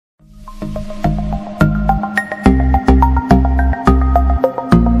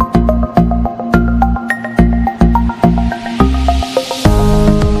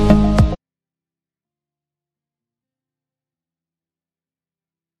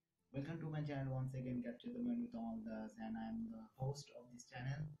Welcome to my channel once again, Capture the Moment with all this, and I am the host of this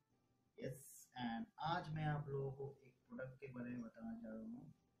channel. Yes, and आज मैं आप लोगों को एक product के बारे में बताना चाह रहा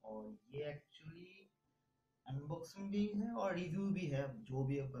हूँ और ये एक्चुअली अनबॉक्सिंग भी है और रिव्यू भी है, जो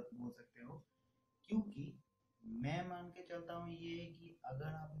भी आप बोल सकते हो। क्योंकि मैं मान के चलता हूँ ये कि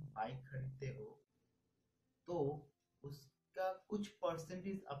अगर आप बाइक खरीदते हो तो उसका कुछ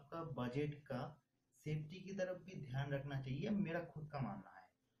परसेंटेज आपका बजट का सेफ्टी की तरफ भी ध्यान रखना चाहिए, मेरा खुद का मानना है।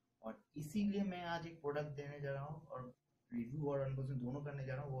 और इसीलिए मैं आज एक प्रोडक्ट देने जा रहा हूँ और रिव्यू और अनबॉक्सिंग दोनों करने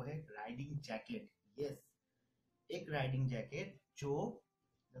जा रहा हूँ, वो है राइडिंग जैकेट। यस, एक राइडिंग जैकेट जो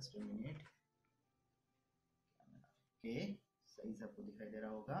जस्ट अ मिनट के सही से आपको दिखाई दे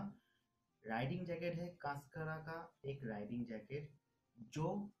रहा होगा। राइडिंग जैकेट है कास्करा का, एक राइडिंग जैकेट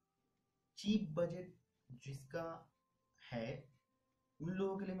जो चीप बजट जिसका है उन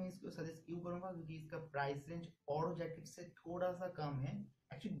लोगों के लिए मैं इसको सजेस्ट क्यों करूंगा, क्योंकि इसका प्राइस रेंज और जैकेट से थोड़ा सा कम है,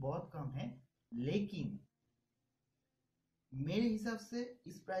 एक्चुअली बहुत कम है। लेकिन मेरे हिसाब से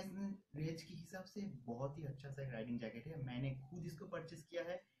इस प्राइस रेंज के हिसाब से बहुत ही अच्छा सा एक राइडिंग जैकेट है। मैंने खुद इसको परचेस किया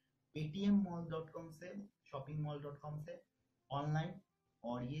है ptmmall.com से, shoppingmall.com से ऑनलाइन,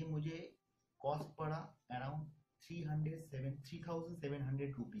 और ये मुझे कॉस्ट पड़ा अराउंड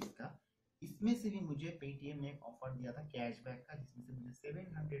 3700 रुपीज का। इसमें से भी मुझे पेटीएम ने एक ऑफर दिया था कैशबैक का, जिसमें से मुझे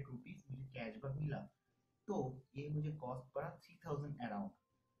 700 रुपीज मुझे कैशबैक मिला। तो ये मुझे कॉस्ट पड़ा 3000 अराउंड।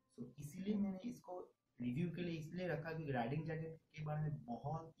 सो इसीलिए मैंने इसको रिव्यू के लिए इसलिए रखा क्योंकि राइडिंग जैकेट के बारे में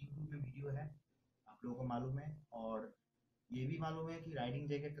बहुत यूट्यूब में वीडियो है, आप लोगों को मालूम है। और ये भी मालूम है कि राइडिंग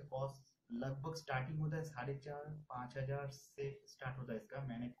जैकेट का कॉस्ट लगभग स्टार्टिंग होता है 4500-5000 से स्टार्ट होता है इसका।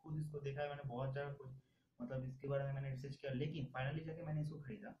 मैंने खुद इसको देखा है, मैंने बहुत ज़्यादा कुछ मतलब इसके बारे में मैंने रिसर्च किया, लेकिन फाइनली जाके मैंने इसको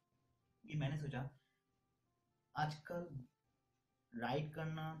खरीदा कि मैंने सोचा आजकल राइड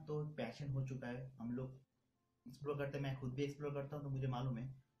करना तो पैशन हो चुका है, हम लोग एक्सप्लोर करते हैं, मैं खुद भी एक्सप्लोर करता हूँ तो मुझे मालूम है।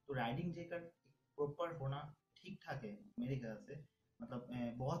 तो राइडिंग जैकेट प्रॉपर होना ठीक ठाक है मेरे ख्याल से, मतलब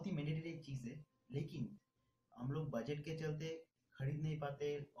बहुत ही मैंडेटरी चीज़ है। लेकिन हम लोग बजट के चलते खरीद नहीं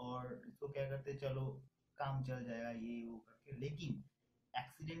पाते और इसको क्या करते, चलो काम चल जाएगा ये वो करके। लेकिन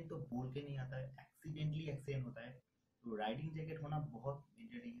एक्सीडेंट तो बोल के नहीं आता है, एक्सीडेंटली एक्सीडेंट होता है। तो राइडिंग जैकेट होना बहुत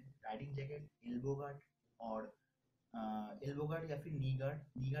मैंडेटरी है। राइडिंग जैकेट, एल्बो गार्ड और एल्बो गार्ड या फिर नी गार्ड,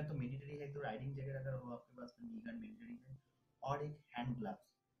 नी गार्ड तो मैंडेटरी है, तो राइडिंग जैकेट अगर हो आपके पास तो नी गार्ड मैंडेटरी है। और एक हैंड ग्लव्स।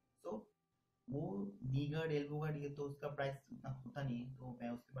 सो वो नी गार्ड एल्बो गार्ड ये तो उसका प्राइस उतना होता नहीं है, तो मैं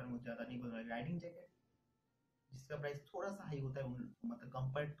उसके बारे में ज़्यादा नहीं बोल रहा। राइडिंग जैकेट जिसका प्राइस थोड़ा सा हाई होता है मतलब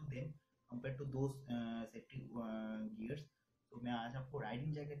compare to them, compare to दो सेफ्टी गियर्स। तो मैं आज आपको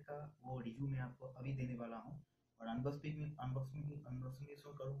राइडिंग जैकेट का वो रिव्यू में आपको अभी देने वाला हूँ, और अनबॉक्सिंग भी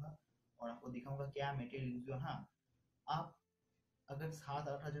शुरू करूँगा और आपको दिखाऊंगा क्या मटेरियल यूज हुआ। हाँ, आप अगर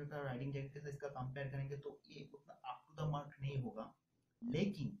 7-8 हज़ार का राइडिंग जैकेट के साथ इसका कंपेयर करेंगे तो ये उतना अप टू द मार्क नहीं होगा।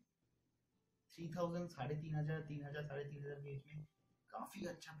 लेकिन 3000, 3500, 3000, 3500 के बीच में काफ़ी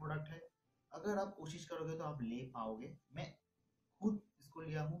अच्छा प्रोडक्ट है। अगर आप कोशिश करोगे तो आप ले पाओगे। मैं खुद इसको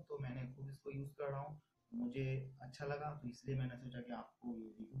लिया हूँ तो मैंने खुद इसको यूज़ कर रहा हूँ, मुझे अच्छा लगा, तो इसलिए मैंने सोचा कि आपको ये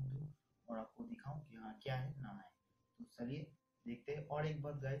रिव्यू दूँ और आपको दिखाऊँ कि हाँ क्या है ना है। तो चलिए देखते हैं। और एक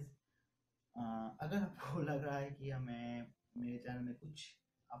बात गाइस, अगर आपको लग रहा है कि मैं मेरे चैनल में कुछ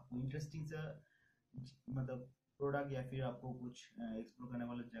आपको इंटरेस्टिंग सा मतलब प्रोडक्ट या फिर आपको कुछ एक्सप्लोर करने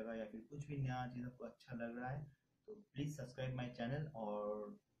वाला जगह या फिर कुछ भी नया चीज़ आपको अच्छा लग रहा है तो प्लीज़ सब्सक्राइब माय चैनल,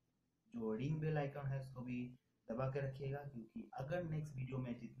 और जो रिंग बेल आइकन है उसको भी दबा के रखिएगा, क्योंकि अगर नेक्स्ट वीडियो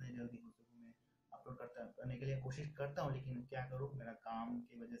में जितने जल्दी हो सकूँ मैं अपलोड करने के लिए कोशिश करता हूँ। लेकिन क्या करूँ, मेरा काम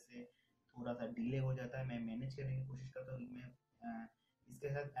की वजह से थोड़ा सा डिले हो जाता है। मैं मैनेज करने की कोशिश करता हूँ कि मैं इसके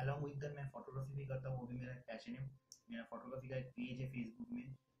साथ अलॉन्ग विद दैट मैं फोटोग्राफी भी करता हूँ, वो भी मेरा पैशन है। मेरा फोटोग्राफी का एक पेज है फेसबुक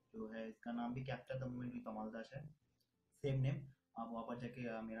में, जो है इसका नाम भी capture the moment with amaltas है, सेम नेम। आप वहाँ पर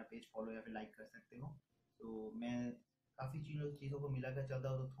जाके मेरा पेज फॉलो या फिर लाइक कर सकते हो। तो मैं काफ़ी चीज़ों को मिलाकर चलता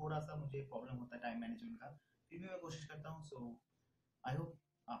हूँ, तो थोड़ा सा मुझे प्रॉब्लम होता है टाइम मैनेजमेंट का, फिर भी मैं कोशिश करता हूँ। सो आई होप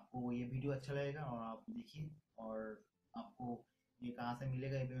आपको ये वीडियो अच्छा लगेगा और आप देखिए, और आपको ये कहाँ से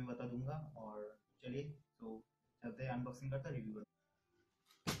मिलेगा ये भी मैं बता दूंगा। और चलिए तो चलते हैं, अनबॉक्सिंग करते हैं, रिव्यू करते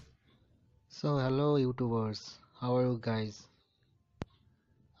So hello YouTubers, how are you guys?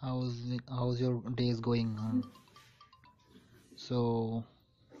 How's your days going on? So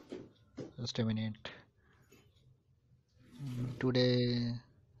just a minute. Today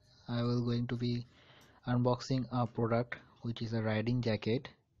I will going to be unboxing a product which is a riding jacket,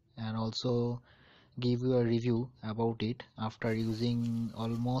 and also give you a review about it after using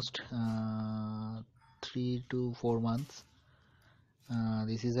almost 3 to 4 months.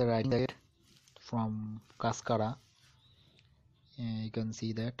 This is a riding jacket from Cascara. You can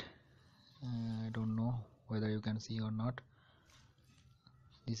see that. I don't know whether you can see or not.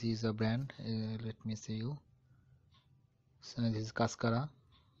 This is a brand. Let me see you. So this is Cascara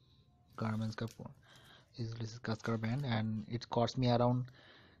garments. This is Cascara brand, and it cost me around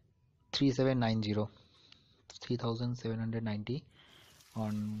 3790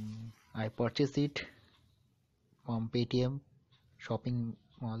 on. I purchased it from Paytm shopping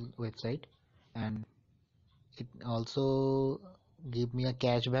mall website, and it also give me a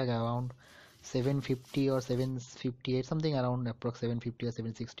cashback around 750 or 758, something around approx 750 or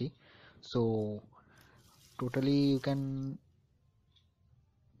 760. So totally you can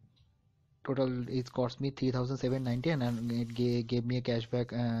total it cost me 3790, and it gave me a cashback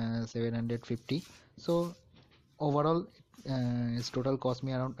 750. So overall its total cost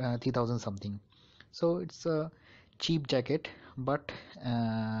me around 3000 something. So it's a cheap jacket, but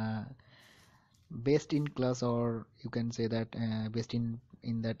best in class, or you can say that best in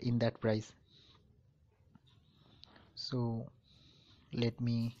that price. So let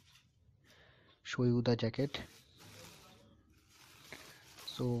me show you the jacket.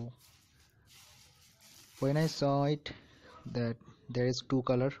 So when I saw it, that there is two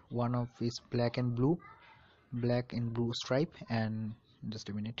color, one of is black and blue stripe. And just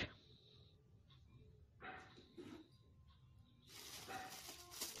a minute.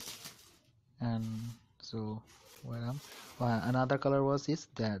 And so another color was is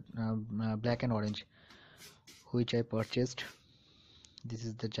that black and orange, which I purchased. This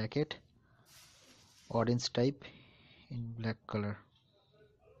is the jacket, orange type in black color.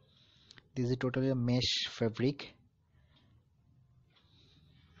 This is totally a mesh fabric.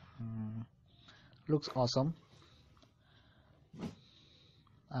 Looks awesome.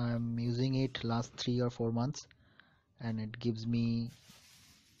 I'm using it last 3 or 4 months, and it gives me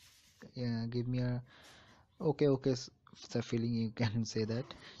give me a okay feeling, you can say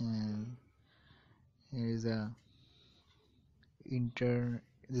that. Here is a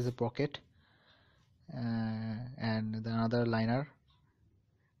this is a pocket, and another liner,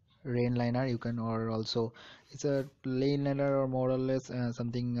 rain liner you can, or also it's a rain liner, or more or less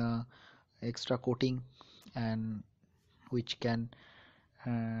something extra coating, and which can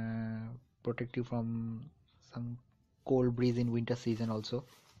protect you from some cold breeze in winter season also.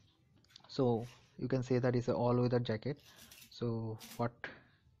 So you can say that it's a all weather jacket. So what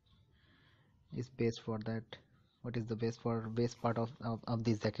is best for that? What is the best part of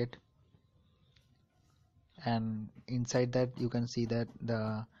this jacket? And inside that you can see that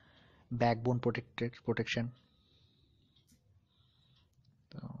the backbone protection.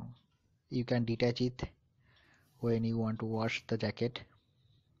 So you can detach it when you want to wash the jacket.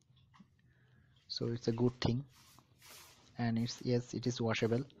 So it's a good thing, and yes, it is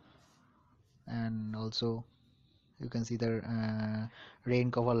washable. And also you can see the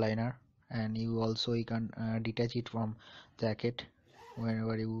rain cover liner, and you can detach it from jacket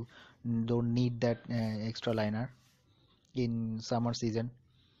whenever you don't need that extra liner in summer season.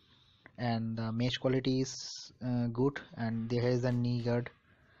 And the mesh quality is good, and there is a knee guard.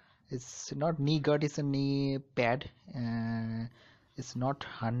 It's not knee guard, it's a knee pad. It's not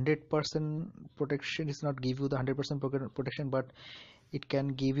 100% protection, it's not give you the 100% protection, but it can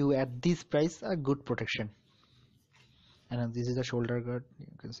give you at this price a good protection. And this is the shoulder guard, you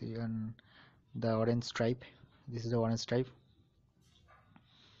can see, and the orange stripe. This is the orange stripe.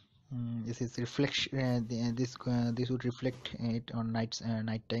 This is reflection. This would reflect it on night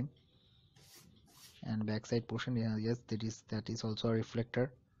time. And backside portion, yeah, yes, that is also a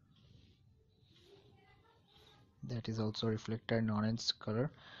reflector. That is also a reflector in orange color.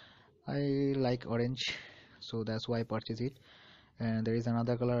 I like orange, so that's why I purchased it. And there is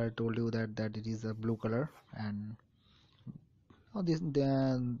another color, I told you that it is a blue color. And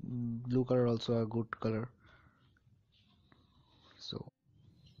the blue color also a good color. So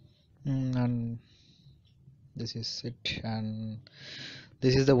and this is it, and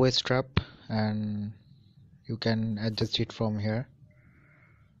this is the waist strap, and you can adjust it from here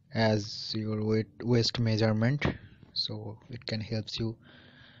as your waist measurement, so it can helps you.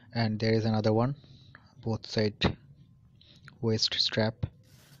 And there is another one, both side waist strap,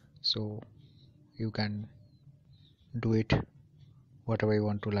 so you can do it whatever you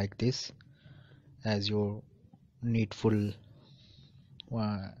want to, like this, as your needful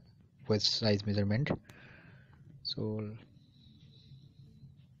waist size measurement. So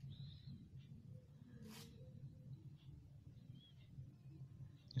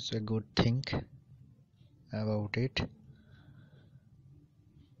it's a good thing about it.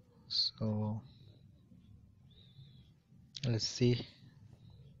 So let's see.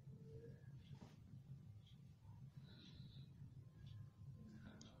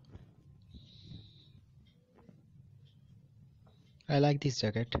 I like this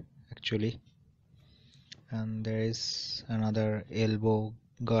jacket actually. And there is another elbow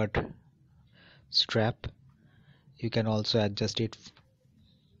guard strap. You can also adjust it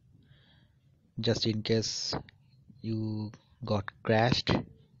just in case you got crashed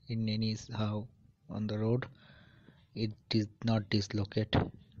in any how on the road. It did not dislocate.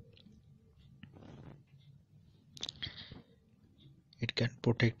 It can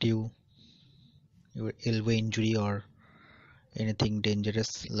protect you your elbow injury or anything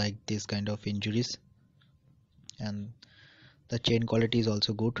dangerous like this kind of injuries. And the chain quality is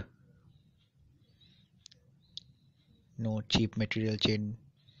also good. No cheap material chain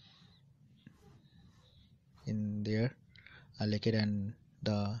in there. I like it, and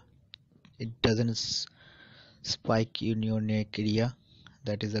it doesn't spike in your neck area.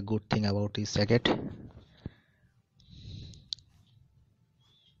 That is a good thing about this jacket.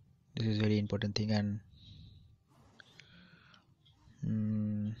 This is very important thing. And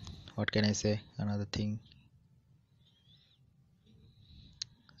what can I say, another thing.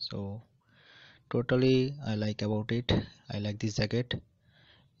 So totally I like about it. I like this jacket.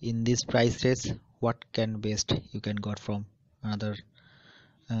 In this price range, what can best you can got from another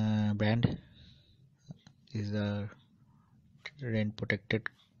brand. This is a rain protected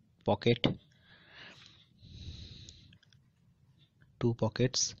pocket, two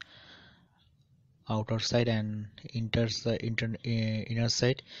pockets, outer side and inner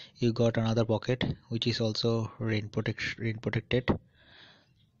side. You got another pocket which is also rain protected.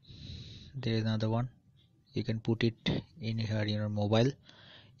 There is another one. You can put it in here your mobile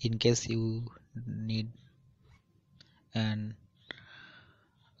in case you need, and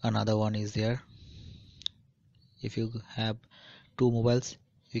another one is there. If you have two mobiles,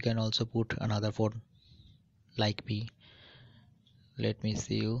 you can also put another phone like me. Let me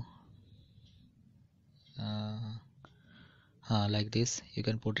see you. Like this you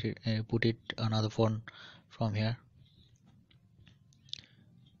can put it another phone from here.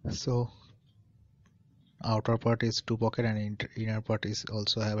 So outer part is two pocket and inner part is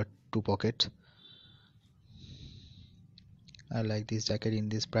also have a two pocket. I like this jacket in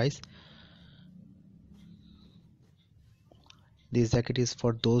this price. This jacket is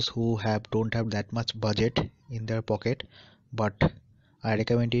for those who don't have that much budget in their pocket, but I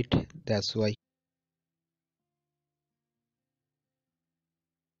recommend it. That's why